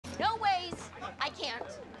No ways. I can't.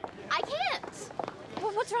 I can't.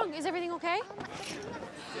 Well, what's wrong? Is everything okay?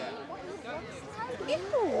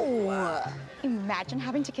 Ew. Imagine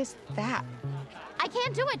having to kiss that. I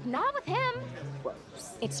can't do it. Not with him.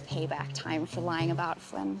 It's payback time for lying about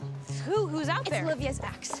Flynn. Who's out there? It's Olivia's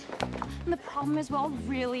ex. And the problem is we're all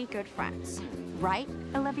really good friends. Right,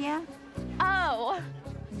 Olivia? Oh,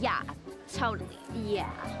 yeah, totally.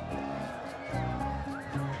 Yeah.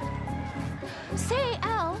 Say,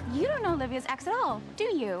 Elle, you don't know Olivia's ex at all, do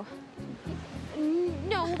you?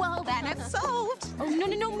 No, well, Then it's solved. Oh,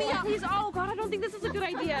 no, Mia, please. Oh, God, I don't think this is a good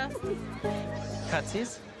idea.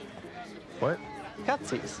 Cutsies? What?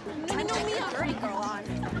 Cutsies. No, Mia. Dirty girl on.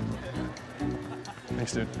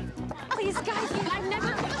 Thanks, dude. Please, guys, I've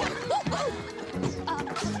never...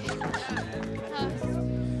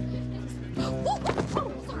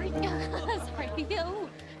 sorry. Sorry.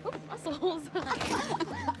 Oh, muscles.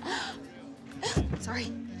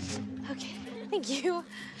 Sorry. Okay, thank you.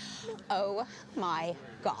 Oh my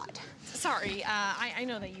God. Sorry, I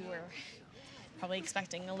know that you were probably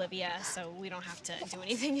expecting Olivia, so we don't have to do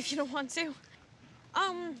anything if you don't want to.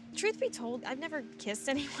 Truth be told, I've never kissed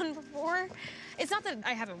anyone before. It's not that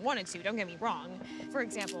I haven't wanted to, don't get me wrong. For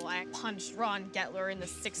example, I punched Ron Gettler in the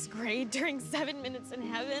 6th grade during 7 Minutes in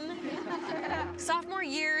Heaven. Sophomore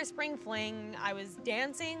year, spring fling, I was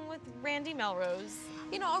dancing with Randy Melrose.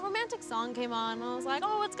 You know, a romantic song came on, and I was like,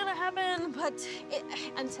 oh, it's gonna happen, but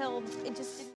until it just